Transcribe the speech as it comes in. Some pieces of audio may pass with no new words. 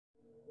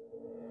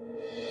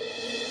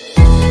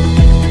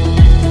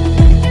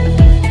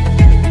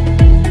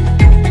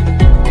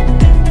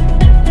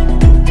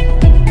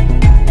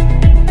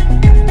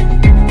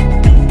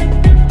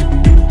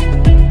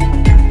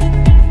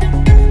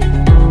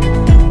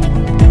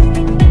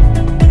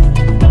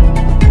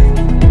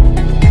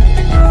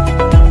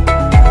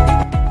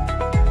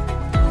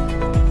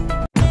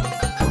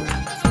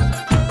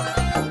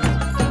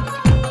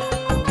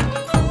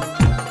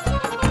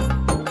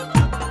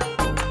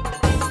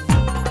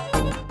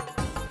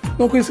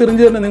നോക്കൂ, ഈ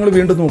സിറിഞ്ച് തന്നെ നിങ്ങൾ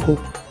വീണ്ടും നോക്കൂ.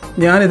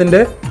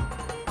 ഞാനിതിൻ്റെ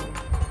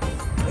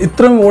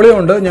ഇത്രയും വോളിയം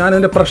ഉണ്ട്.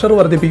 ഞാനിതിൻ്റെ പ്രഷർ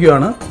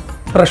വർദ്ധിപ്പിക്കുകയാണ്.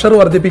 പ്രഷർ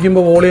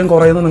വർദ്ധിപ്പിക്കുമ്പോൾ വോളിയം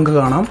കുറയുന്നത് നിങ്ങൾക്ക്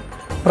കാണാം.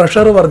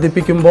 പ്രഷർ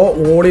വർദ്ധിപ്പിക്കുമ്പോൾ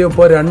വോളിയം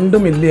ഇപ്പോൾ 2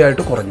 മില്ലി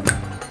ആയിട്ട് കുറഞ്ഞു.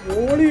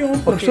 വോളിയവും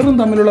പ്രഷറും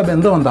തമ്മിലുള്ള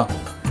ബന്ധം എന്താ?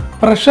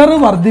 പ്രഷർ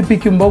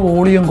വർദ്ധിപ്പിക്കുമ്പോൾ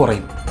വോളിയം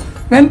കുറയും.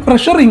 When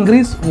pressure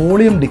increase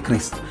volume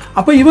decrease.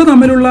 അപ്പോൾ ഇവ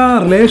തമ്മിലുള്ള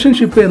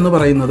റിലേഷൻഷിപ്പ് എന്ന്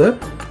പറയുന്നത്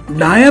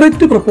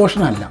ഡയറക്റ്റ്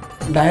പ്രൊപ്പോർഷൻ അല്ല.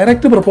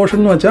 ഡയറക്റ്റ് പ്രൊപ്പോർഷൻ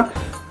എന്ന് വെച്ചാൽ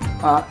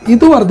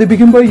ഇത്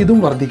വർദ്ധിപ്പിക്കുമ്പോൾ ഇതും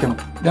വർദ്ധിക്കണം.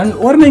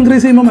 ഒരെണ്ണം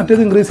ഇൻക്രീസ് ചെയ്യുമ്പോൾ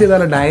മറ്റേത് ഇൻക്രീസ്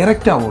ചെയ്താലേ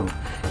ഡയറക്റ്റ് ആവുള്ളൂ.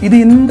 ഇത്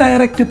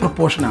ഇൻഡയറക്റ്റ്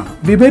പ്രൊപ്പോർഷനാണ്,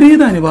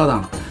 വിപരീത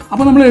അനുപാതമാണ്.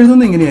 അപ്പോൾ നമ്മൾ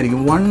എഴുതുന്നത്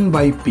ഇങ്ങനെയായിരിക്കും,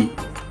 1/p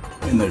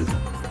എന്നെഴുതും.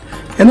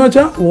 എന്ന്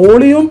വെച്ചാൽ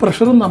വോളിയവും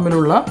പ്രഷറും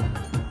തമ്മിലുള്ള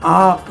ആ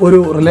ഒരു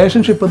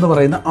റിലേഷൻഷിപ്പ് എന്ന്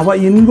പറയുന്ന അവ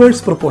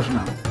ഇൻവേഴ്സ്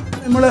പ്രൊപ്പോർഷനാണ്.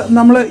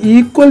 നമ്മൾ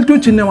ഈക്വൽ ടു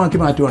ചിഹ്നമാക്കി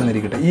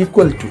മാറ്റുവാണെന്നിരിക്കട്ടെ,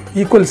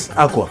 ഈക്വൽസ്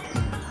ആക്കുക.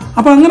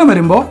 അപ്പോൾ അങ്ങനെ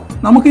വരുമ്പോൾ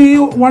നമുക്ക് ഈ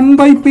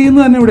 1/p എന്ന്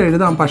തന്നെ ഇവിടെ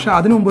എഴുതാം. പക്ഷേ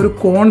അതിനു മുമ്പ് ഒരു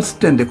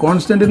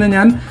കോൺസ്റ്റൻറ്റിനെ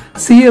ഞാൻ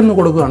സി എന്ന്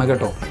കൊടുക്കുകയാണ്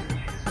കേട്ടോ.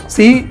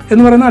 സി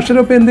എന്ന് പറയുന്ന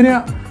അക്ഷരം ഇപ്പോൾ എന്തിനാ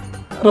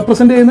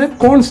റെപ്രസെൻ്റ് ചെയ്യുന്നത്?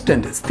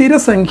 കോൺസ്റ്റൻറ്റ്,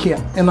 സ്ഥിരസംഖ്യ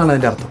എന്നാണ്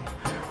അതിൻ്റെ അർത്ഥം.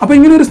 അപ്പോൾ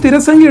ഇങ്ങനെ ഒരു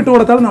സ്ഥിരസംഖ്യ ഇട്ട്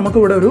കൊടുത്താൽ നമുക്ക്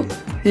ഇവിടെ ഒരു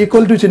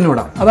ഈക്വൽ ടു ചിഹ്നം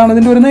ഇടാം. അതാണ്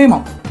ഇതിൻ്റെ ഒരു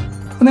നിയമം.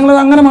 നിങ്ങൾ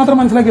അങ്ങനെ മാത്രം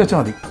മനസ്സിലാക്കി വെച്ചാൽ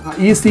മതി.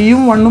 ഈ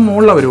സിയും 1ഉം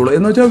മുകളിൽ വരുള്ളൂ.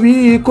 എന്ന് വെച്ചാൽ V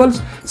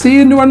 = C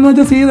 × 1 എന്ന്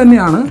വെച്ചാൽ സി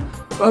തന്നെയാണ്,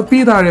 പി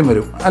താഴെയും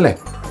വരും അല്ലേ.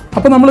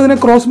 അപ്പോൾ നമ്മളിതിനെ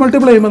ക്രോസ്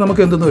മൾട്ടിപ്ലൈ ചെയ്യുമ്പോൾ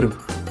നമുക്ക് എന്തെന്ന് വരും?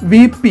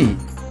 VP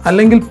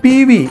അല്ലെങ്കിൽ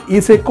PV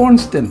ഈസ് എ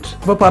കോൺസ്റ്റൻറ്റ്.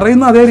 അപ്പോൾ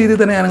പറയുന്ന അതേ രീതിയിൽ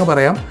തന്നെ ഞാനങ്ങ്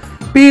പറയാം,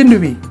 P ×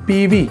 V,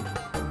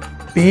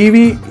 PV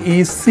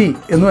is C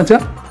എന്ന്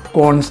വെച്ചാൽ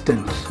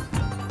കോൺസ്റ്റൻറ്റ്.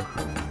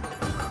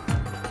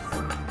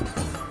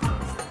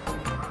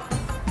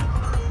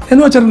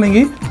 എന്ന്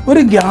വെച്ചിട്ടുണ്ടെങ്കിൽ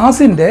ഒരു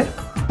ഗ്യാസിൻ്റെ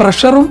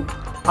പ്രഷറും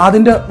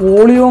അതിൻ്റെ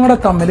വോളിയവും കൂടെ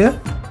തമ്മിൽ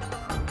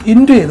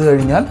ഇൻറ്റു ചെയ്ത്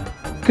കഴിഞ്ഞാൽ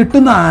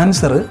കിട്ടുന്ന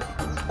ആൻസർ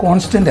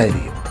കോൺസ്റ്റൻ്റ്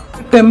ആയിരിക്കും.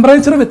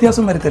 ടെമ്പറേച്ചർ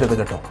വ്യത്യാസം വരുത്തരുത്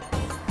കേട്ടോ.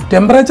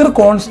 ടെമ്പറേച്ചർ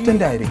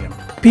കോൺസ്റ്റൻ്റ് ആയിരിക്കണം.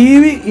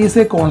 PV ഈസ്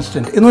എ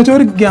കോൺസ്റ്റൻറ്റ് എന്ന് വെച്ചാൽ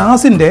ഒരു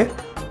ഗ്യാസിൻ്റെ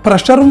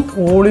പ്രഷറും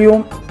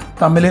വോളിയവും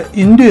തമ്മിൽ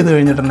ഇൻറ്റു ചെയ്ത്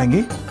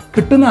കഴിഞ്ഞിട്ടുണ്ടെങ്കിൽ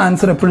കിട്ടുന്ന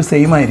ആൻസർ എപ്പോഴും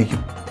സെയിം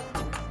ആയിരിക്കും.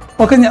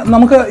 ഓക്കെ,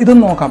 നമുക്ക് ഇത്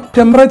നോക്കാം.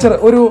 ടെമ്പറേച്ചർ,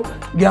 ഒരു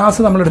ഗ്യാസ്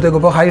നമ്മളെടുത്തേക്കും.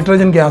 ഇപ്പോൾ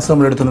ഹൈഡ്രജൻ ഗ്യാസ്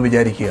നമ്മളെടുത്തെന്ന്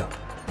വിചാരിക്കുക.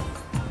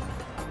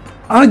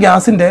 ആ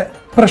ഗ്യാസിൻ്റെ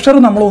പ്രഷർ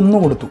നമ്മൾ 1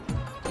 കൊടുത്തു,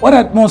 1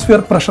 അറ്റ്മോസ്ഫിയർ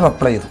പ്രഷർ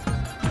അപ്ലൈ ചെയ്തു.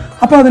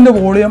 അപ്പോൾ അതിൻ്റെ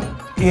വോളിയം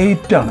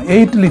 8 ആണ്,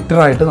 8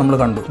 ലിറ്ററായിട്ട് നമ്മൾ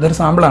കണ്ടു. ഇതൊരു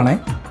സാമ്പിളാണേ.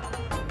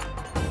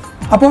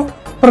 അപ്പോൾ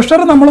പ്രഷർ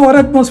നമ്മൾ 1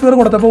 അറ്റ്മോസ്ഫിയർ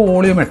കൊടുത്തപ്പോൾ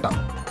വോളിയം 8.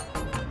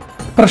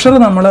 പ്രഷർ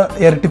നമ്മൾ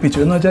ഇരട്ടിപ്പിച്ചു,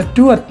 എന്ന് വെച്ചാൽ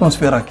 2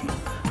 അറ്റ്മോസ്ഫിയർ ആക്കി.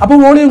 അപ്പോൾ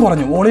വോളിയം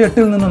കുറഞ്ഞു, വോളിയം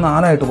 8ൽ നിന്ന്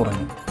 4 ആയിട്ട്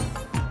കുറഞ്ഞു.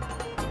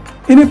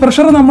 ഇനി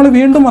പ്രഷർ നമ്മൾ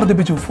വീണ്ടും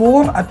വർദ്ധിപ്പിച്ചു,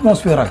 4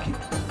 അറ്റ്മോസ്ഫിയർ ആക്കി.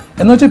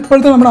 എന്ന് വെച്ചാൽ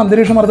ഇപ്പോഴത്തെ നമ്മുടെ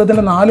അന്തരീക്ഷ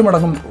മർദ്ദത്തിൻ്റെ 4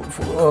 മടങ്ങും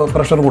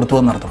പ്രഷർ കൊടുത്തു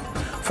എന്നർത്ഥം.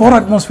 4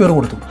 അറ്റ്മോസ്ഫിയർ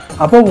കൊടുത്തു.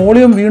 അപ്പോൾ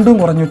വോളിയം വീണ്ടും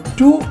കുറഞ്ഞു,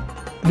 2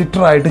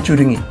 ലിറ്ററായിട്ട്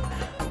ചുരുങ്ങി.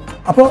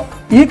 അപ്പോൾ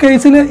ഈ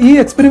കേസിൽ ഈ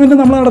എക്സ്പെരിമെൻറ്റ്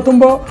നമ്മൾ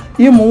നടത്തുമ്പോൾ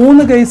ഈ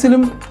 3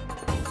 കേസിലും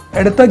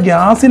എടുത്ത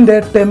ഗ്യാസിൻ്റെ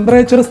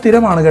ടെമ്പറേച്ചർ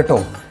സ്ഥിരമാണ് കേട്ടോ.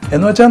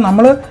 എന്ന് വെച്ചാൽ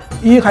നമ്മൾ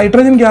ഈ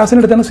ഹൈഡ്രജൻ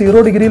ഗ്യാസിനെടുത്താണ് 0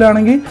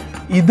 ഡിഗ്രിയിലാണെങ്കിൽ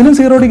ഇതിനും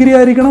 0 ഡിഗ്രി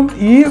ആയിരിക്കണം.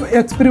 ഈ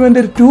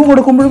എക്സ്പെരിമെൻറ്റ് 2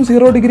 കൊടുക്കുമ്പോഴും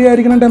 0 ഡിഗ്രി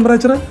ആയിരിക്കണം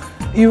ടെമ്പറേച്ചർ.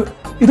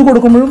 ഇത്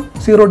കൊടുക്കുമ്പോഴും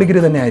 0 ഡിഗ്രി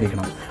തന്നെ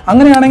ആയിരിക്കണം.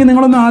 അങ്ങനെയാണെങ്കിൽ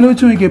നിങ്ങളൊന്ന്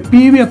ആലോചിച്ച് നോക്കിയേ,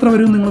 PV എത്ര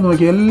വരും നിങ്ങൾ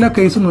നോക്കിയേ. എല്ലാ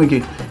കേസും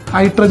നോക്കിയേ.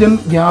 ഹൈഡ്രജൻ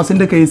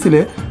ഗ്യാസിൻ്റെ കേസിൽ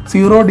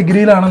 0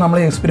 ഡിഗ്രിയിലാണ് നമ്മൾ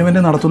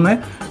എക്സ്പെരിമെൻറ്റ് നടത്തുന്നത്.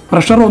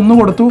 പ്രഷർ 1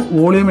 കൊടുത്തു,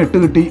 വോളിയം 8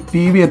 കിട്ടി.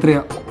 PV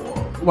എത്രയാണ്?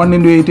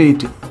 1 × 8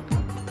 8.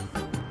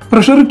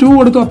 പ്രഷർ 2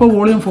 കൊടുത്തു, അപ്പോൾ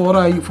വോളിയം 4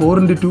 ആയി.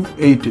 4 × 2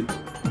 8.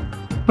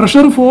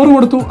 പ്രഷർ 4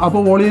 കൊടുത്തു,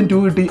 അപ്പോൾ വോളിയം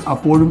 2 കിട്ടി,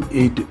 അപ്പോഴും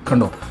 8.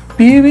 കണ്ടോ,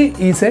 PV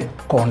ഈസ് എ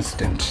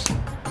കോൺസ്റ്റൻറ്റ്.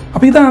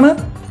 അപ്പോൾ ഇതാണ്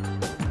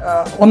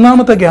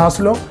ഒന്നാമത്തെ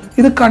ഗ്യാസ് ലോ.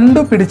 ഇത്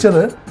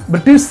കണ്ടുപിടിച്ചത്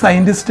ബ്രിട്ടീഷ്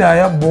സയൻറ്റിസ്റ്റായ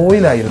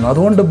ബോയിലായിരുന്നു.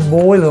 അതുകൊണ്ട്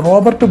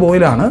റോബർട്ട്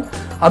ബോയിലാണ്.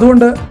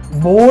 അതുകൊണ്ട്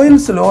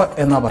ബോയിൽസ് ലോ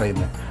എന്നാണ്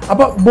പറയുന്നത്.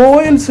 അപ്പോൾ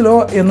ബോയിൽസ് ലോ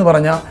എന്ന്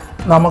പറഞ്ഞാൽ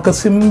നമുക്ക്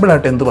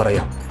സിമ്പിളായിട്ട് എന്ത്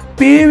പറയാം?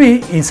 PV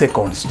is A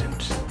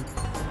constant.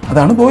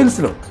 അതാണ്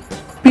boils law.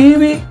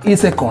 PV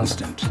is A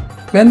constant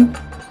when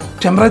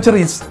temperature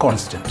is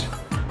constant.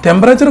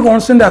 Temperature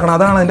constant ആക്കണം,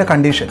 അതാണ് അതിൻ്റെ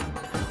കണ്ടീഷൻ.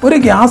 ഒരു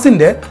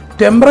ഗ്യാസിൻ്റെ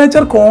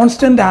ടെമ്പറേച്ചർ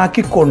കോൺസ്റ്റൻ്റ്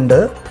ആക്കിക്കൊണ്ട്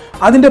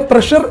അതിൻ്റെ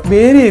പ്രഷർ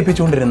വേരി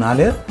ചെയ്യിപ്പിച്ചുകൊണ്ടിരുന്നാൽ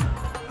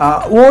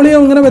വോളിയം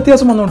ഇങ്ങനെ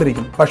വ്യത്യാസം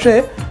വന്നുകൊണ്ടിരിക്കും. പക്ഷേ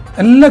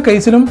എല്ലാ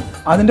കേസിലും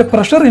അതിൻ്റെ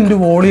പ്രഷർ ഇൻറ്റു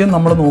വോളിയം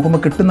നമ്മൾ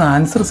നോക്കുമ്പോൾ കിട്ടുന്ന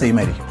ആൻസർ സെയിം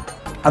ആയിരിക്കും.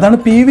 അതാണ്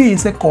PV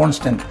ഈസ് എ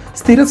കോൺസ്റ്റൻറ്റ്.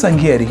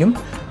 സ്ഥിരസംഖ്യ ആയിരിക്കും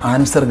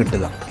ആൻസർ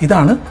കിട്ടുക.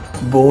 ഇതാണ്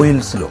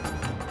ബോയിൽസ് ലോ.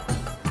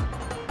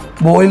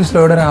 ബോയിൽസ്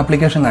ലോയുടെ ഒരു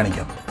ആപ്ലിക്കേഷൻ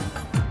കാണിക്കാം.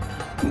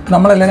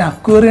 നമ്മളെല്ലാവരും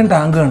അക്വേറിയം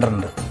ടാങ്ക്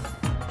കണ്ടിട്ടുണ്ട്.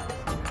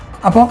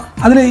 അപ്പോൾ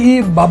അതിൽ ഈ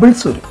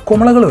ബബിൾസ് വരും,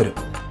 കുമിളകൾ വരും.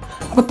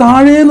 അപ്പോൾ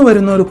താഴേന്ന്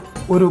വരുന്ന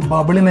ഒരു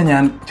ബബിളിനെ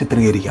ഞാൻ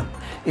ചിത്രീകരിക്കാം.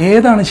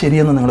 ഏതാണ്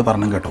ശരിയെന്ന് നിങ്ങൾ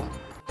പറഞ്ഞു കേട്ടോ.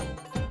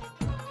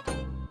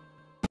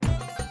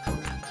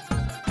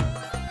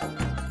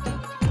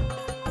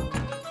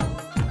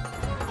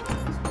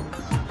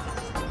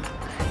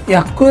 ഈ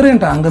അക്വേറിയം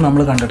ടാങ്ക്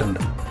നമ്മൾ കണ്ടിട്ടുണ്ട്.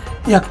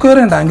 ഈ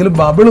അക്വേറിയം ടാങ്കിൽ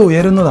ബബിൾ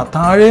ഉയരുന്നതാണ്.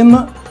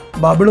 താഴേന്ന്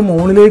ബബിൾ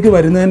മുകളിലേക്ക്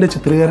വരുന്നതിൻ്റെ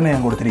ചിത്രീകരണം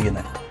ഞാൻ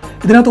കൊടുത്തിരിക്കുന്നത്.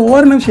 ഇതിനകത്ത്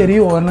ഒരെണ്ണം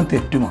ശരിയും ഒരെണ്ണം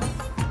തെറ്റുമാണ്.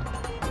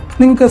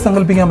 നിങ്ങൾക്ക്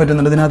സങ്കല്പിക്കാൻ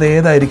പറ്റുന്നുണ്ട് ഇതിനകത്ത്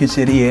ഏതായിരിക്കും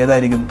ശരി,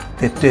 ഏതായിരിക്കും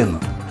തെറ്റ് എന്ന്.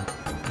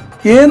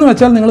 ഏന്ന്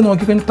വെച്ചാൽ നിങ്ങൾ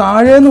നോക്കിക്കഴിഞ്ഞാൽ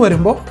താഴേന്ന്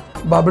വരുമ്പോൾ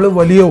ബബിൾ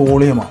വലിയ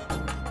വോളിയമാണ്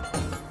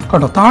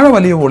കേട്ടോ. താഴെ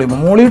വലിയ വോളിയം,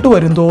 മുകളിലോട്ട്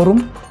വരുംതോറും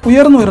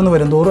ഉയർന്നു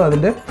വരുന്തോറും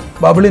അതിൻ്റെ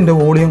ബബിളിൻ്റെ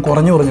വോളിയം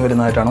കുറഞ്ഞു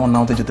വരുന്നതായിട്ടാണ്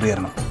ഒന്നാമത്തെ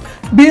ചിത്രീകരണം.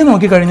 ബി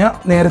നോക്കിക്കഴിഞ്ഞാൽ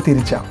നേരെ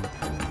തിരിച്ചാണ്.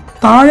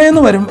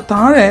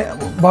 താഴെ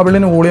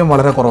ബബിളിന് വോളിയം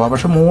വളരെ കുറവാണ്,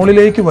 പക്ഷേ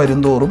മുകളിലേക്ക്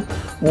വരുന്തോറും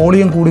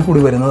വോളിയം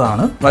കൂടി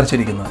വരുന്നതാണ്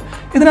വരച്ചിരിക്കുന്നത്.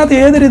 ഇതിനകത്ത്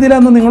ഏത്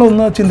രീതിയിലാണെന്ന്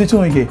നിങ്ങളൊന്ന് ചിന്തിച്ച്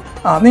നോക്കിയേ.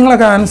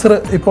 നിങ്ങളൊക്കെ ആൻസർ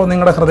ഇപ്പോൾ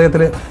നിങ്ങളുടെ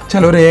ഹൃദയത്തിൽ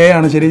ചിലർ എ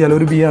ആണ് ശരി,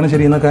 ചിലർ ബി ആണ്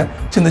ശരി എന്നൊക്കെ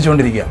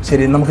ചിന്തിച്ചുകൊണ്ടിരിക്കുക.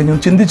 ശരി, നമുക്ക് ഇനി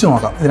ചിന്തിച്ച്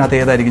നോക്കാം ഇതിനകത്ത്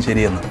ഏതായിരിക്കും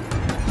ശരിയെന്ന്.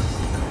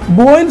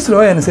 ബോയിൽസ് ലോ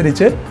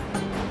അനുസരിച്ച്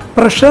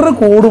പ്രഷർ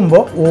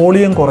കൂടുമ്പോൾ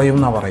വോളിയം കുറയും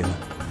എന്നാണ് പറയുന്നത്.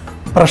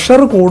 പ്രഷർ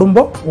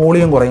കൂടുമ്പോൾ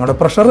വോളിയം കുറയും. അവിടെ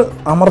പ്രഷർ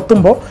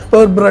അമർത്തുമ്പോൾ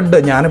ഇപ്പോൾ ബ്രെഡ്,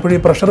 ഞാനിപ്പോഴും ഈ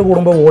പ്രഷർ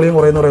കൂടുമ്പോൾ വോളിയം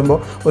കുറയുമെന്ന് പറയുമ്പോൾ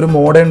ഒരു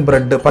മോഡേൺ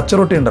ബ്രെഡ്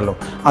പച്ചറൊട്ടി ഉണ്ടല്ലോ,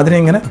 അതിനെ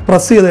ഇങ്ങനെ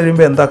പ്രസ് ചെയ്ത്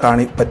കഴിയുമ്പോൾ എന്താ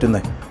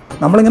പറ്റുന്നത്?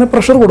 നമ്മളിങ്ങനെ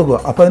പ്രഷർ കൊടുക്കുക,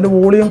 അപ്പോൾ അതിൻ്റെ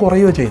വോളിയം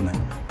കുറയുകയോ ചെയ്യുന്നത്.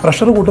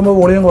 പ്രഷർ കൂട്ടുമ്പോൾ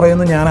വോളിയം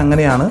കുറയുന്നത് ഞാൻ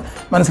അങ്ങനെയാണ്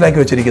മനസ്സിലാക്കി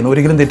വെച്ചിരിക്കുന്നത്.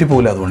 ഒരിക്കലും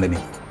തെറ്റിപ്പോകില്ല. അതുകൊണ്ട്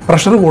ഇനി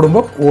പ്രഷർ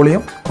കൂടുമ്പോൾ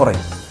വോളിയം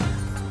കുറയും.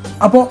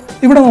 അപ്പോൾ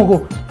ഇവിടെ നോക്കൂ,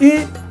 ഈ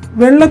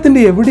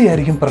വെള്ളത്തിൻ്റെ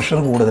എവിടെയായിരിക്കും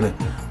പ്രഷർ കൂടുതൽ?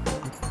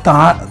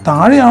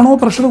 താഴെയാണോ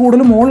പ്രഷർ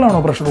കൂടുതൽ, മുകളിലാണോ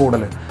പ്രഷർ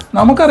കൂടുതൽ?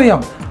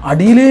 നമുക്കറിയാം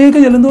അടിയിലേക്ക്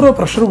ചെല്ലുന്തോറും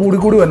പ്രഷർ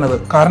കൂടി വരുന്നത്.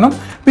 കാരണം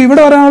ഇപ്പോൾ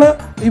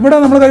ഇവിടെ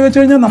നമ്മൾ കൈവച്ച്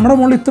കഴിഞ്ഞാൽ നമ്മുടെ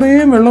മുകളിൽ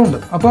ഇത്രയും വെള്ളമുണ്ട്,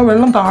 അപ്പോൾ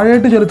വെള്ളം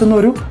താഴെയായിട്ട് ചെലുത്തുന്ന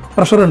ഒരു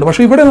പ്രഷറുണ്ട്.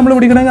 പക്ഷേ ഇവിടെ നമ്മൾ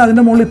പിടിക്കണമെങ്കിൽ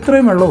അതിൻ്റെ മുകളിൽ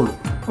ഇത്രയും വെള്ളമുള്ളൂ,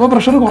 അപ്പോൾ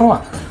പ്രഷർ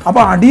കുറവാണ്.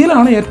 അപ്പോൾ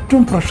അടിയിലാണ്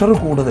ഏറ്റവും പ്രഷർ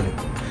കൂടുതൽ.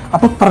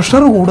 അപ്പോൾ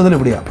പ്രഷർ കൂടുതൽ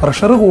ഇവിടെയാണ്.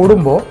 പ്രഷർ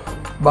കൂടുമ്പോൾ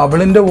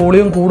ബബിളിൻ്റെ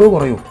വോളിയം കൂടുകയോ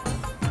കുറയും?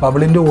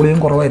 ബബിളിൻ്റെ വോളിയം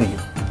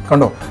കുറവായിരിക്കും.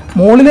 കണ്ടോ,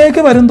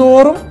 മുകളിലേക്ക്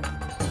വരുന്തോറും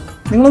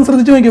നിങ്ങളൊന്ന്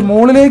ശ്രദ്ധിച്ച് നോക്കിയാൽ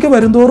മുകളിലേക്ക്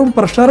വരുന്തോറും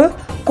പ്രഷർ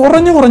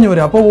കുറഞ്ഞു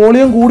വരും. അപ്പോൾ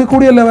വോളിയം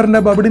കൂടിയല്ല വരേണ്ട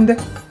ബബിളിൻ്റെ.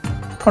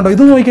 കണ്ടോ,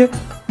 ഇത് നോക്കിയേ,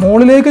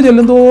 മുകളിലേക്ക്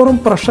ചെല്ലുന്തോറും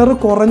പ്രഷർ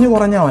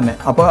കുറഞ്ഞാൽ വന്നെ,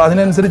 അപ്പോൾ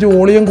അതിനനുസരിച്ച്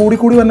വോളിയം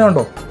കൂടി വന്നെ.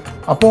 കണ്ടോ,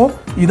 അപ്പോൾ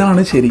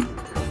ഇതാണ് ശരി.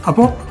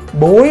 അപ്പോൾ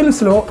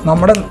ബോയിൽസ് ലോ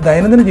നമ്മുടെ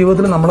ദൈനംദിന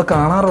ജീവിതത്തിൽ നമ്മൾ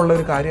കാണാറുള്ള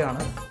ഒരു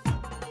കാര്യമാണ്.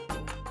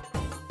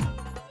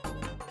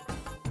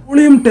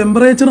 വോളിയം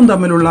ടെമ്പറേച്ചറും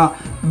തമ്മിലുള്ള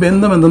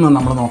ബന്ധം എന്തെന്ന്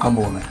നമ്മൾ നോക്കാൻ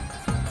പോകുന്നത്.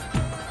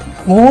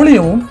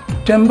 വോളിയവും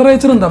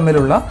ടെമ്പറേച്ചറും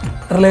തമ്മിലുള്ള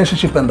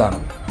റിലേഷൻഷിപ്പ് എന്താണ്?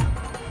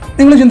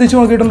 നിങ്ങൾ ചിന്തിച്ച്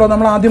നോക്കിയിട്ടുണ്ടോ?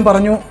 നമ്മൾ ആദ്യം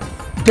പറഞ്ഞു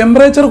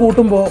ടെമ്പറേച്ചർ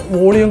കൂട്ടുമ്പോൾ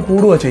വോളിയം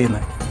കൂടുക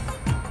ചെയ്യുന്നത്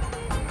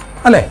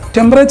അല്ലേ?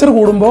 ടെമ്പറേച്ചർ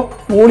കൂടുമ്പോൾ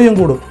വോളിയം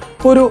കൂടും.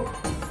 ഇപ്പോൾ ഒരു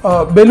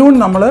ബലൂൺ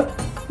നമ്മൾ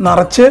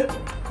നിറച്ച്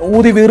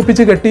ഊതി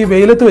വീർപ്പിച്ച് കെട്ടി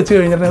വെയിലത്ത് വെച്ച്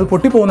കഴിഞ്ഞിട്ടുണ്ടെങ്കിൽ അത്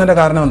പൊട്ടിപ്പോകുന്നതിൻ്റെ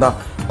കാരണം എന്താ?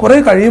 കുറേ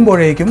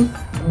കഴിയുമ്പോഴേക്കും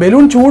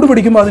ബലൂൺ ചൂട്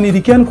പിടിക്കുമ്പോൾ അതിന്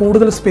ഇരിക്കാൻ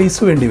കൂടുതൽ സ്പേസ്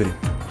വേണ്ടി വരും.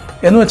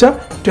 എന്ന് വെച്ചാൽ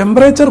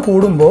ടെമ്പറേച്ചർ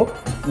കൂടുമ്പോൾ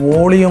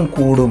വോളിയം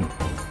കൂടും.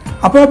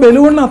 അപ്പോൾ ആ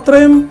ബലൂണിന്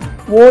അത്രയും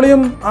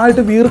വോളിയം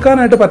ആയിട്ട്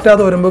വീർക്കാനായിട്ട്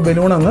പറ്റാതെ വരുമ്പോൾ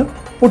ബലൂൺ അങ്ങ്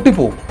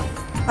പൊട്ടിപ്പോവും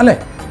അല്ലേ?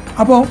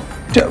 അപ്പോൾ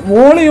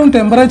വോളിയവും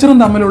ടെമ്പറേച്ചറും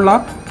തമ്മിലുള്ള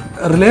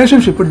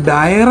റിലേഷൻഷിപ്പ്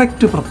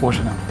ഡയറക്റ്റ്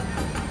പ്രപ്പോർഷനാണ്.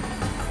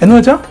 എന്ന്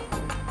വെച്ചാൽ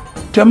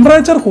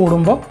ടെമ്പറേച്ചർ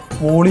കൂടുമ്പോൾ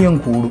വോളിയം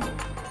കൂടും.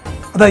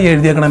 അതായി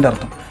എഴുതിയേക്കണതിൻ്റെ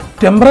അർത്ഥം.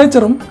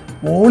 ടെമ്പറേച്ചറും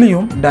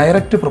വോളിയവും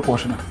ഡയറക്റ്റ്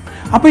പ്രപ്പോർഷനാണ്.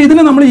 അപ്പോൾ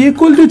ഇതിനെ നമ്മൾ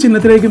ഈക്വൽ ടു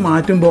ചിഹ്നത്തിലേക്ക്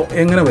മാറ്റുമ്പോൾ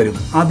എങ്ങനെ വരും?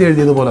 ആദ്യം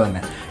എഴുതിയതുപോലെ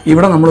തന്നെ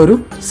ഇവിടെ നമ്മളൊരു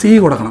സി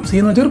കൊടുക്കണം. സി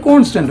എന്ന് വെച്ചാൽ ഒരു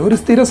കോൺസ്റ്റൻറ്റ്, ഒരു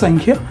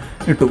സ്ഥിരസംഖ്യ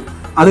ഇട്ടു.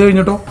 അത്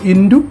കഴിഞ്ഞിട്ടോ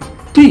into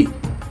T.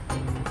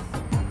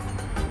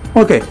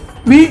 Okay,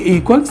 V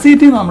equal C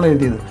T നമ്മൾ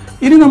എഴുതിയത്.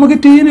 ഇനി നമുക്ക്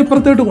ടീനെ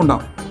ഇപ്പുറത്തോട്ട്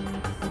കൊണ്ടാവും,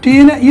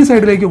 ടീനെ ഈ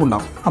സൈഡിലേക്ക്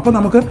കൊണ്ടാവും. അപ്പോൾ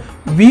നമുക്ക്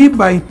V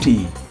by T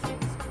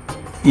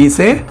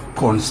is A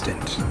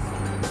constant.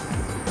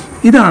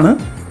 ഇതാണ്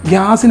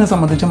ഗ്യാസിനെ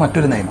സംബന്ധിച്ച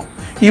മറ്റൊരു നിയമം.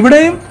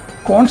 ഇവിടെയും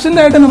കോൺസ്റ്റൻ്റ്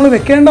ആയിട്ട് നമ്മൾ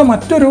വെക്കേണ്ട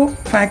മറ്റൊരു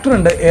ഫാക്ടർ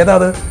ഉണ്ട്.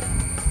 ഏതാത്?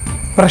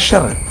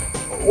 പ്രഷർ.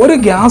 ഒരു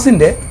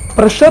ഗ്യാസിൻ്റെ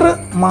പ്രഷർ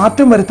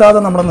മാറ്റം വരുത്താതെ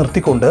നമ്മൾ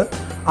നിർത്തിക്കൊണ്ട്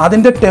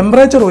അതിൻ്റെ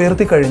ടെമ്പറേച്ചർ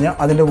ഉയർത്തി കഴിഞ്ഞാൽ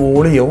അതിൻ്റെ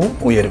വോളിയവും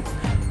ഉയരും.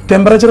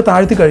 ടെമ്പറേച്ചർ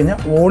താഴ്ത്തി കഴിഞ്ഞാൽ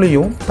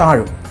വോളിയവും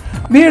താഴും.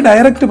 V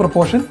direct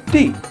proportion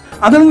T.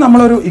 അതിൽ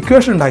നമ്മളൊരു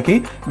ഇക്വേഷൻ ഉണ്ടാക്കി.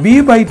 V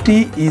by T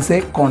is A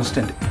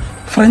constant.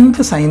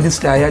 French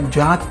സയൻറ്റിസ്റ്റായ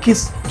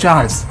ജാക്കിസ്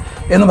Charles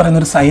എന്ന്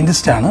പറയുന്നൊരു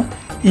സയൻറ്റിസ്റ്റാണ്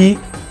ഈ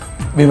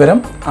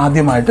വിവരം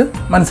ആദ്യമായിട്ട്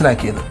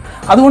മനസ്സിലാക്കിയത്.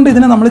 അതുകൊണ്ട്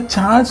ഇതിനെ നമ്മൾ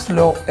ചാൾസ്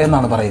ലോ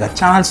എന്നാണ് പറയുക.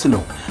 Charles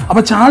law.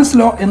 അപ്പോൾ ചാൾസ്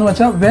ലോ എന്ന്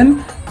വെച്ചാൽ when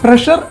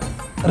pressure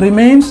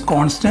remains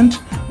constant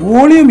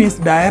volume is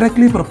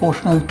directly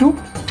proportional to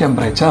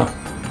temperature.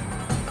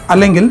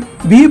 അല്ലെങ്കിൽ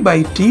V by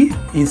T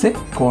is A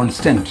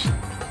constant.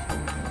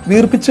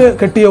 വീർപ്പിച്ച്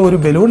കെട്ടിയ ഒരു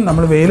ബലൂൺ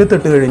നമ്മൾ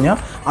വെയിലത്തിട്ട് കഴിഞ്ഞാൽ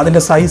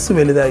അതിൻ്റെ സൈസ്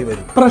വലുതായി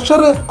വരും.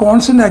 പ്രഷർ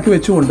കോൺസ്റ്റൻ്റ് ആക്കി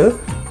വെച്ചുകൊണ്ട്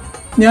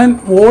ഞാൻ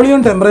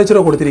വോളിയം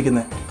ടെമ്പറേച്ചറോ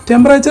കൊടുത്തിരിക്കുന്നത്.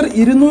 ടെമ്പറേച്ചർ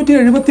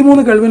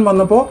 273 കെൽവിൻ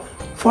വന്നപ്പോൾ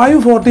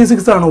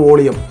 546 ആണ്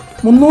വോളിയം.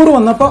 300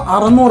 വന്നപ്പോൾ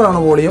 600 ആണ്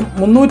വോളിയം.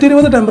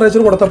 320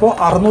 ടെമ്പറേച്ചർ കൊടുത്തപ്പോൾ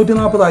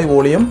 640 ആയി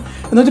വോളിയം.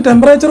 എന്ന് വെച്ചാൽ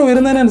ടെമ്പറേച്ചർ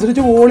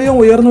ഉയരുന്നതിനനുസരിച്ച് വോളിയം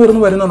ഉയർന്നു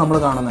വരുന്നത് നമ്മൾ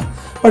കാണുന്നത്.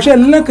 പക്ഷേ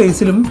എല്ലാ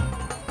കേസിലും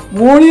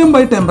volume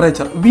by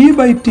temperature V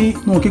by T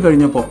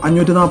നോക്കിക്കഴിഞ്ഞപ്പോൾ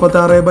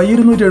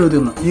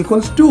 546/271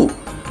 equals 2.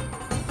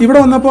 ഇവിടെ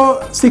വന്നപ്പോൾ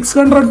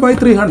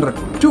 600/300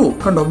 2.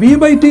 കണ്ടോ, വി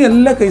ബൈ ടി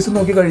എല്ലാ കേസും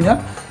നോക്കിക്കഴിഞ്ഞാൽ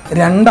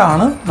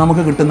 2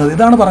 നമുക്ക് കിട്ടുന്നത്.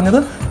 ഇതാണ് പറഞ്ഞത്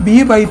V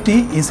by T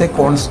is A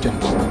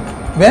constant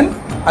when,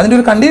 അതിൻ്റെ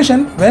ഒരു condition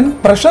when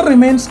pressure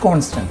remains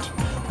constant.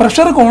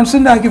 Pressure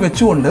constant ആക്കി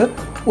വെച്ചുകൊണ്ട്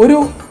ഒരു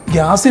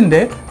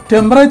ഗ്യാസിൻ്റെ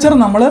ടെമ്പറേച്ചർ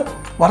നമ്മൾ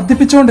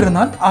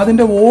വർദ്ധിപ്പിച്ചുകൊണ്ടിരുന്നാൽ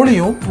അതിൻ്റെ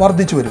വോളിയവും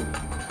വർദ്ധിച്ചു വരും.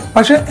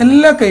 പക്ഷേ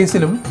എല്ലാ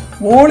കേസിലും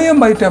വോളിയം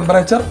ബൈ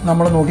ടെമ്പറേച്ചർ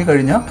നമ്മൾ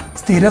നോക്കിക്കഴിഞ്ഞാൽ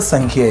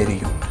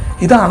സ്ഥിരസംഖ്യയായിരിക്കും.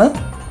 ഇതാണ്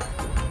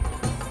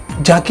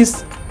ജാക്കിസ്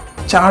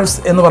ചാൾസ്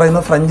എന്ന് പറയുന്ന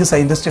ഫ്രഞ്ച്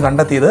സയൻറ്റിസ്റ്റ്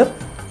കണ്ടെത്തിയത്.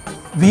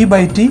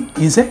 V/T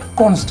is A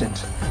constant.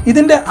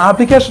 ഇതിൻ്റെ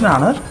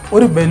ആപ്ലിക്കേഷനാണ്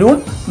ഒരു ബലൂൺ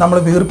നമ്മൾ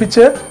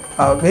വീർപ്പിച്ച്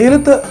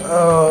വെയിലത്ത്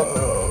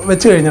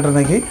വെച്ച്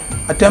കഴിഞ്ഞിട്ടുണ്ടെങ്കിൽ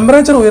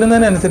ടെമ്പറേച്ചർ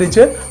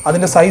ഉയരുന്നതിനനുസരിച്ച്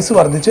അതിൻ്റെ സൈസ്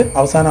വർദ്ധിച്ച്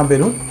അവസാനം ആ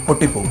ബലൂൺ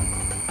പൊട്ടിപ്പോകും.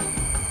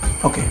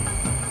 ഓക്കെ,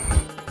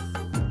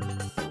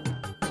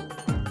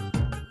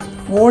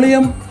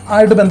 വോളിയം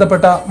ആയിട്ട്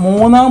ബന്ധപ്പെട്ട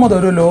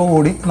മൂന്നാമതൊരു ലോ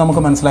കൂടി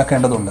നമുക്ക്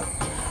മനസ്സിലാക്കേണ്ടതുണ്ട്.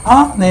 ആ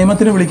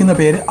നിയമത്തിന് വിളിക്കുന്ന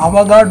പേര്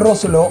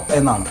അവഗാഡ്രോസ് ലോ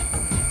എന്നാണ്.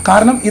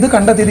 കാരണം ഇത്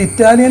കണ്ടെത്തിയത്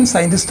ഇറ്റാലിയൻ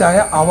സയൻറ്റിസ്റ്റായ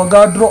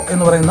അവഗാഡ്രോ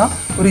എന്ന് പറയുന്ന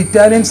ഒരു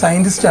ഇറ്റാലിയൻ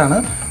സയൻറ്റിസ്റ്റാണ്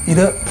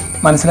ഇത്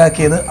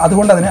മനസ്സിലാക്കിയത്.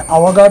 അതുകൊണ്ട് അതിനെ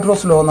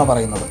അവഗാഡ്രോസ് ലോ എന്നാണ്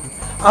പറയുന്നത്.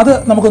 അത്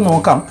നമുക്ക്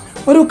നോക്കാം.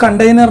 ഒരു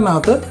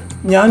കണ്ടെയ്നറിനകത്ത്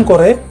ഞാൻ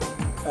കുറേ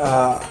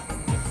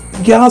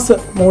ഗ്യാസ്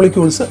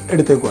മോളിക്യൂൾസ്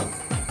എടുത്തേക്കുവാണ്.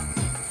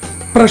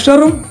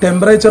 പ്രഷറും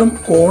ടെമ്പറേച്ചറും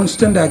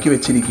കോൺസ്റ്റൻ്റ് ആക്കി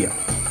വെച്ചിരിക്കുക.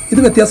 ഇത്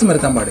വ്യത്യാസം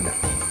വരുത്താൻ പാടില്ല.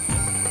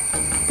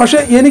 പക്ഷേ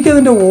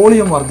എനിക്കതിൻ്റെ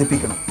വോളിയം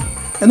വർദ്ധിപ്പിക്കണം.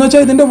 എന്ന്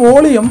വെച്ചാൽ ഇതിൻ്റെ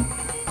വോളിയം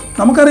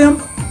നമുക്കറിയാം,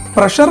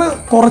 പ്രഷർ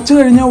കുറച്ച്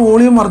കഴിഞ്ഞാൽ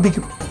വോളിയം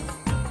വർദ്ധിക്കും.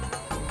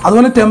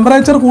 അതുപോലെ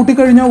ടെമ്പറേച്ചർ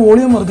കൂട്ടിക്കഴിഞ്ഞാൽ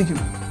വോളിയം വർദ്ധിക്കും,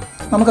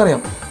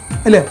 നമുക്കറിയാം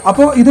അല്ലേ?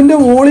 അപ്പോൾ ഇതിൻ്റെ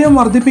വോളിയം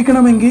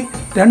വർദ്ധിപ്പിക്കണമെങ്കിൽ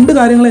രണ്ട്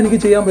കാര്യങ്ങൾ എനിക്ക്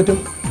ചെയ്യാൻ പറ്റും.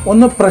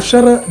 ഒന്ന്,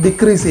 പ്രഷർ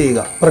ഡിക്രീസ് ചെയ്യുക.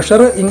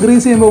 പ്രഷർ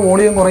ഇൻക്രീസ് ചെയ്യുമ്പോൾ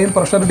വോളിയം കുറയും,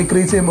 പ്രഷർ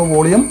ഡിക്രീസ് ചെയ്യുമ്പോൾ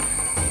വോളിയം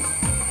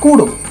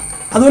കൂടും.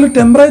 അതുപോലെ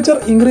ടെമ്പറേച്ചർ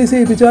ഇൻക്രീസ്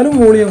ചെയ്യിപ്പിച്ചാലും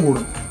വോളിയം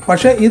കൂടും.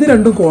 പക്ഷേ ഇത്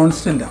രണ്ടും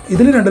കോൺസ്റ്റൻ്റാണ്.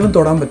 ഇതിൽ രണ്ടിലും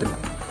തൊടാൻ പറ്റില്ല.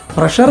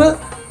 പ്രഷർ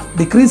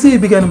ഡിക്രീസ്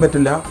ചെയ്യിപ്പിക്കാനും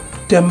പറ്റില്ല,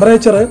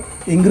 ടെമ്പറേച്ചർ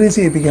ഇൻക്രീസ്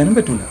ചെയ്യിപ്പിക്കാനും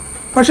പറ്റില്ല.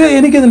 പക്ഷേ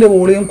എനിക്കതിൻ്റെ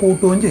വോളിയം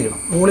കൂട്ടുകയും ചെയ്യണം,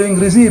 വോളിയം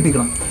ഇൻക്രീസ്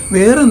ചെയ്യിപ്പിക്കണം.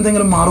 വേറെ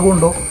എന്തെങ്കിലും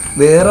മാർഗ്ഗമുണ്ടോ?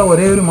 വേറെ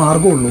ഒരേ ഒരു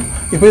മാർഗ്ഗമുള്ളൂ.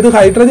 ഇപ്പോൾ ഇത്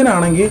ഹൈഡ്രജൻ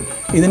ആണെങ്കിൽ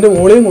ഇതിൻ്റെ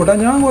വോളിയം കൂട്ടാൻ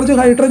ഞാൻ കുറച്ച്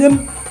ഹൈഡ്രജൻ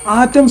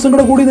ആറ്റംസും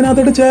കൂടെ കൂടി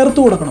ഇതിനകത്തോട്ട് ചേർത്ത്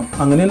കൊടുക്കണം.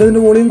 അങ്ങനെയല്ലേ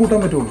ഇതിൻ്റെ വോളിയം കൂട്ടാൻ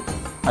പറ്റുള്ളൂ,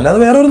 അല്ലാതെ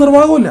വേറെ ഒരു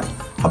നിർവാഹമില്ല.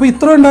 അപ്പോൾ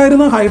ഇത്ര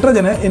ഉണ്ടായിരുന്ന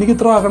ഹൈഡ്രജന് എനിക്ക്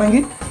ഇത്ര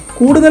ആക്കണമെങ്കിൽ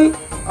കൂടുതൽ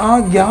ആ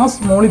ഗ്യാസ്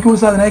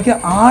മോളിക്യൂൾസ് അതിനേക്ക്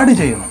ആഡ്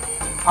ചെയ്യണം.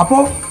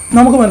 അപ്പോൾ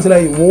നമുക്ക്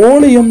മനസ്സിലായി,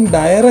 volume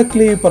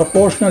directly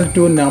proportional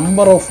to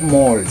number of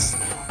moles.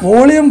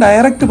 Volume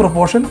direct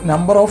proportion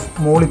number of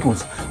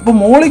molecules. അപ്പോൾ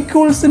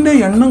മോളിക്യൂൾസിൻ്റെ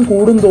എണ്ണം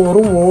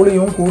കൂടുന്തോറും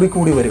വോളിയവും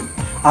കൂടി വരും.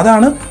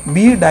 അതാണ്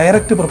ബി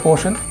ഡയറക്റ്റ്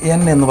പ്രൊപ്പോർഷൻ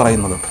എൻ എന്ന്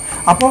പറയുന്നത്.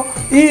 അപ്പോൾ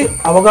ഈ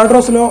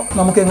അവഗാഡ്രോസ് ലോ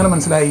നമുക്ക് എങ്ങനെ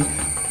മനസ്സിലായി?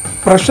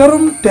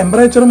 പ്രഷറും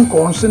ടെമ്പറേച്ചറും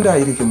കോൺസ്റ്റൻ്റ്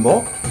ആയിരിക്കുമ്പോൾ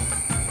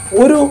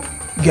ഒരു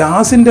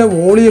ഗ്യാസിൻ്റെ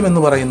വോളിയം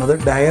എന്ന് പറയുന്നത്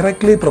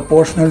directly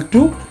proportional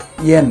to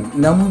N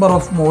number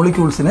of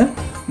മോളിക്യൂൾസിന്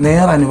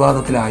നേർ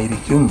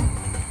അനുപാതത്തിലായിരിക്കും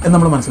എന്ന്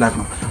നമ്മൾ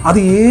മനസ്സിലാക്കണം. അത്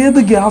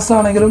ഏത് ഗ്യാസ്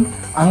ആണെങ്കിലും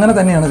അങ്ങനെ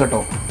തന്നെയാണ്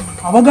കേട്ടോ.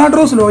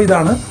 അവഗാഡ്രോസ് ലോ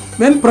ഇതാണ്: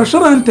 when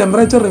pressure and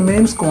temperature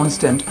remains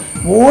constant,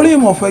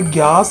 volume of a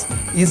gas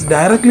is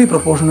directly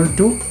proportional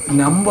to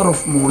number of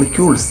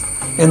molecules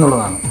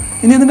എന്നുള്ളതാണ്.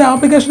 ഇനി ഇതിൻ്റെ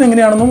ആപ്ലിക്കേഷൻ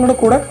എങ്ങനെയാണെന്നും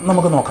കൂടെ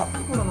നമുക്ക് നോക്കാം.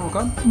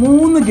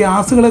 3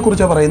 ഗ്യാസുകളെ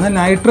കുറിച്ചാണ് പറയുന്നത്: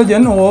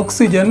 nitrogen,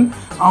 oxygen,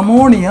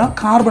 ammonia,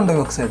 carbon dye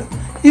oxide.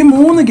 ഈ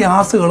 3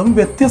 ഗ്യാസുകളും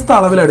വ്യത്യസ്ത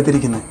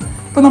അളവിലെടുത്തിരിക്കുന്നത്.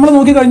 ഇപ്പോൾ നമ്മൾ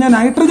നോക്കിക്കഴിഞ്ഞാൽ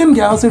നൈട്രജൻ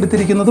ഗ്യാസ്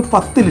എടുത്തിരിക്കുന്നത്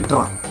 10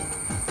 ലിറ്ററാണ്.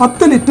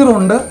 10 ലിറ്റർ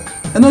ഉണ്ട്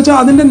എന്ന് വെച്ചാൽ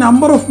അതിൻ്റെ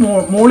നമ്പർ ഓഫ്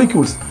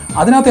മോളിക്യൂൾസ്,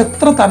 അതിനകത്ത്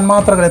എത്ര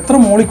തന്മാത്രകൾ, എത്ര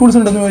മോളിക്യൂൾസ്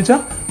ഉണ്ടെന്ന് ചോദിച്ചാൽ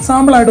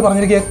സാമ്പിളായിട്ട്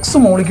പറഞ്ഞിരിക്കുക എക്സ്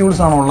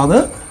മോളിക്യൂൾസ് ആണോ ഉള്ളത്.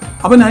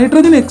 അപ്പോൾ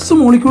നൈട്രജൻ എക്സ്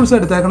മോളിക്യൂൾസ്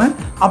എടുത്തേക്കണേ.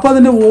 അപ്പോൾ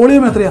അതിൻ്റെ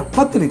വോളിയം എത്രയാണ്?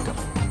 10 ലിറ്റർ.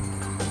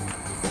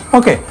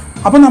 ഓക്കെ,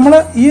 അപ്പോൾ നമ്മൾ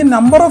ഈ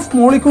നമ്പർ ഓഫ്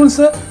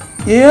മോളിക്യൂൾസ്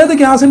ഏത്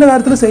ഗ്യാസിൻ്റെ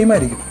കാര്യത്തിൽ സെയിം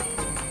ആയിരിക്കും.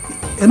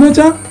 എന്ന്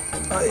വെച്ചാൽ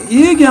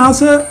ഈ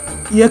ഗ്യാസ്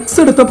എക്സ്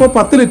എടുത്തപ്പോൾ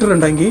 10 ലിറ്റർ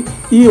ഉണ്ടെങ്കിൽ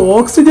ഈ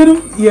ഓക്സിജനും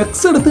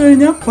എക്സ് എടുത്തു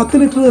കഴിഞ്ഞാൽ 10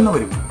 ലിറ്റർ തന്നെ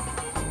വരും.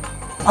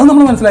 അത്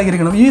നമ്മൾ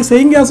മനസ്സിലാക്കിയിരിക്കണം. ഈ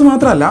സെയിം ഗ്യാസ്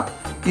മാത്രമല്ല,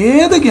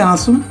 ഏത്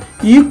ഗ്യാസും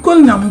ഈക്വൽ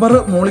നമ്പർ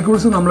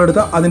മോളിക്യൂൾസ്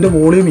നമ്മളെടുത്താൽ അതിൻ്റെ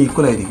വോളിയം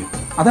ഈക്വൽ ആയിരിക്കും.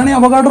 അതാണ് ഈ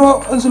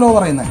അവഗാഡ്രോസ് ലോ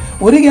പറയുന്നത്.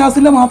 ഒരു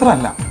ഗ്യാസിൻ്റെ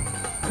മാത്രമല്ല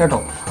കേട്ടോ.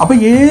 അപ്പോൾ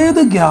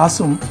ഏത്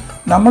ഗ്യാസും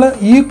നമ്മൾ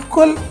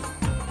equal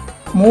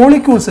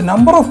molecules,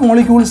 number of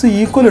molecules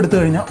equal എടുത്തു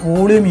കഴിഞ്ഞാൽ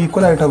വോളിയം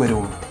ഈക്വൽ ആയിട്ടേ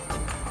വരുള്ളൂ.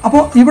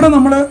 അപ്പോൾ ഇവിടെ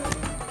നമ്മൾ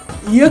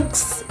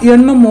എക്സ്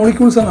എണ്ണം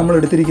മോളിക്യൂൾസാണ് നമ്മൾ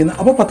എടുത്തിരിക്കുന്നത്.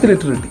 അപ്പോൾ 10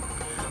 ലിറ്റർ കിട്ടി.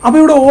 അപ്പോൾ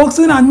ഇവിടെ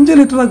ഓക്സിജൻ 5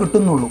 ലിറ്ററേ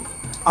കിട്ടുന്നുള്ളൂ.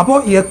 അപ്പോൾ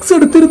എക്സ്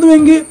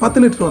എടുത്തിരുന്നുവെങ്കിൽ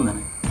 10 ലിറ്റർ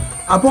വന്നേനെ.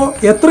 അപ്പോൾ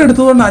എത്ര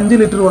എടുത്തതുകൊണ്ട് 5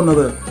 ലിറ്റർ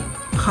വന്നത്?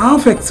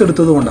 ഹാഫ് എക്സ്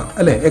എടുത്തത് കൊണ്ടാണ്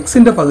അല്ലേ,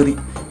 എക്സിൻ്റെ പകുതി.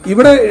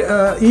 ഇവിടെ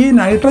ഈ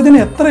നൈട്രജൻ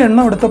എത്ര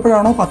എണ്ണം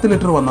എടുത്തപ്പോഴാണോ 10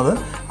 ലിറ്റർ വന്നത്,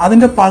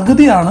 അതിൻ്റെ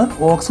പകുതിയാണ്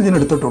ഓക്സിജൻ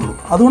എടുത്തിട്ടുള്ളൂ.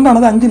 അതുകൊണ്ടാണ്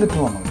അത് 5 ലിറ്റർ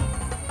വന്നത്.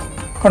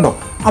 കണ്ടോ?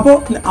 അപ്പോൾ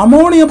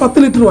അമോണിയ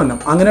 10 ലിറ്റർ വന്നു.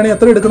 അങ്ങനെയാണെങ്കിൽ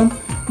എത്ര എടുക്കണം?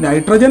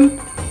 നൈട്രജൻ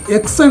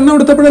എക്സ് എണ്ണം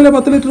എടുത്തപ്പോഴല്ലേ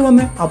 10 ലിറ്റർ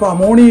വന്നേ. അപ്പോൾ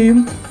അമോണിയയും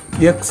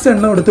എക്സ്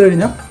എണ്ണം എടുത്തു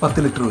കഴിഞ്ഞാൽ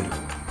 10 ലിറ്റർ വരും.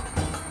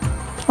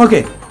 ഓക്കെ,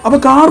 അപ്പോൾ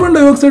കാർബൺ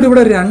ഡൈ ഓക്സൈഡ്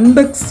ഇവിടെ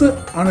 2x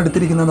ആണ്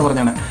എടുത്തിരിക്കുന്നതെന്ന്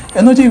പറഞ്ഞാണ്.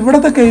 എന്ന് വെച്ചാൽ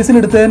ഇവിടുത്തെ കേസിൽ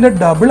എടുത്തതിൻ്റെ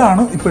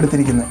ഡബിളാണ് ഇപ്പോൾ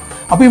എടുത്തിരിക്കുന്നത്.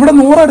 അപ്പോൾ ഇവിടെ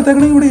 100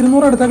 എടുത്തേക്കണമെങ്കിൽ ഇവിടെ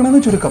 200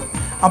 എടുത്തേക്കണമെന്ന് ചുരുക്കം.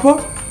 അപ്പോൾ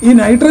ഈ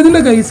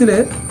നൈട്രജൻ്റെ കേസിൽ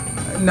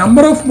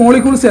നമ്പർ ഓഫ്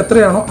മോളിക്യൂൾസ്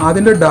എത്രയാണോ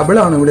അതിൻ്റെ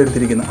ഡബിളാണ് ഇവിടെ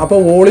എടുത്തിരിക്കുന്നത്. അപ്പോൾ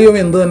വോളിയം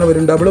എന്ത് തന്നെ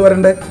വരും? ഡബിൾ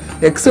വരണ്ടേ.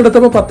 എക്സ്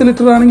എടുത്തപ്പോൾ 10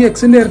 ലിറ്റർ ആണെങ്കിൽ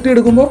എക്സിൻ്റെ ഇരട്ടി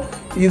എടുക്കുമ്പോൾ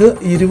ഇത്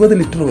 20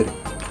 ലിറ്റർ വരും.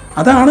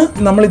 അതാണ്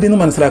നമ്മൾ ഇതിൽ നിന്ന്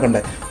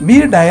മനസ്സിലാക്കേണ്ടത്. ബി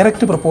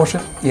ഡയറക്റ്റ്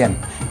പ്രൊപ്പോർഷൻ എൻ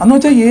എന്ന്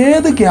വെച്ചാൽ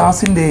ഏത്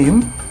ഗ്യാസിൻ്റെയും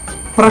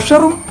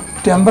പ്രഷറും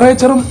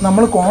ടെമ്പറേച്ചറും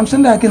നമ്മൾ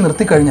കോൺസ്റ്റൻ്റ് ആക്കി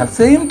നിർത്തിക്കഴിഞ്ഞാൽ,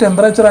 സെയിം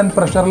ടെമ്പറേച്ചർ ആൻഡ്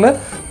പ്രഷറിൽ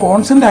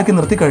കോൺസ്റ്റൻ്റ് ആക്കി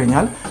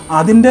നിർത്തിക്കഴിഞ്ഞാൽ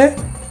അതിൻ്റെ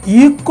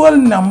equal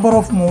number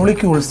of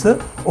molecules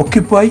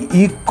occupy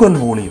equal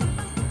volume.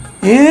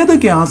 ഏത്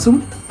ഗ്യാസും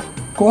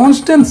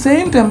കോൺസ്റ്റൻറ്റ്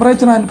സെയിം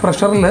ടെമ്പറേച്ചർ ആൻഡ്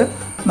പ്രഷറിൽ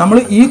നമ്മൾ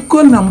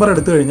ഈക്വൽ നമ്പർ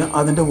എടുത്തു കഴിഞ്ഞാൽ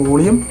അതിൻ്റെ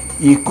വോളിയം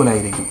ഈക്വൽ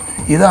ആയിരിക്കും.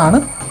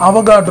 ഇതാണ്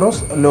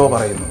അവഗാഡ്രോസ് ലോ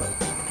പറയുന്നത്.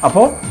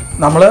 അപ്പോൾ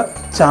നമ്മൾ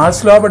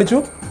ചാൾസ് ലോ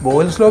പഠിച്ചു,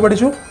 ബോയിൽസ് ലോ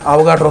പഠിച്ചു,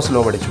 അവഗാഡ്രോസ്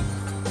ലോ പഠിച്ചു.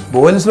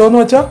 ബോയിൽസ് ലോ എന്ന്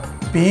വെച്ചാൽ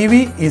P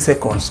V is A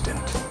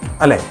constant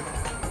അല്ലേ.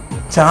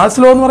 ചാൾസ്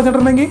ലോ എന്ന്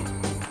പറഞ്ഞിട്ടുണ്ടെങ്കിൽ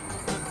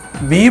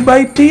V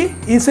by T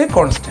is A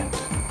constant.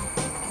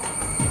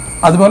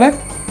 അതുപോലെ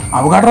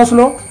Avogadro's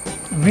low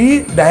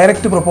V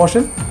direct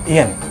proportion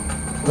N.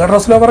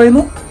 Avogadro's law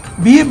പറയുന്നു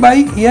V by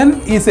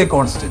N is A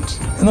constant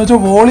എന്ന് വെച്ചാൽ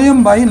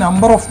volume by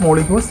number of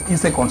molecules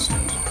is A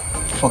constant.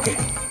 Okay.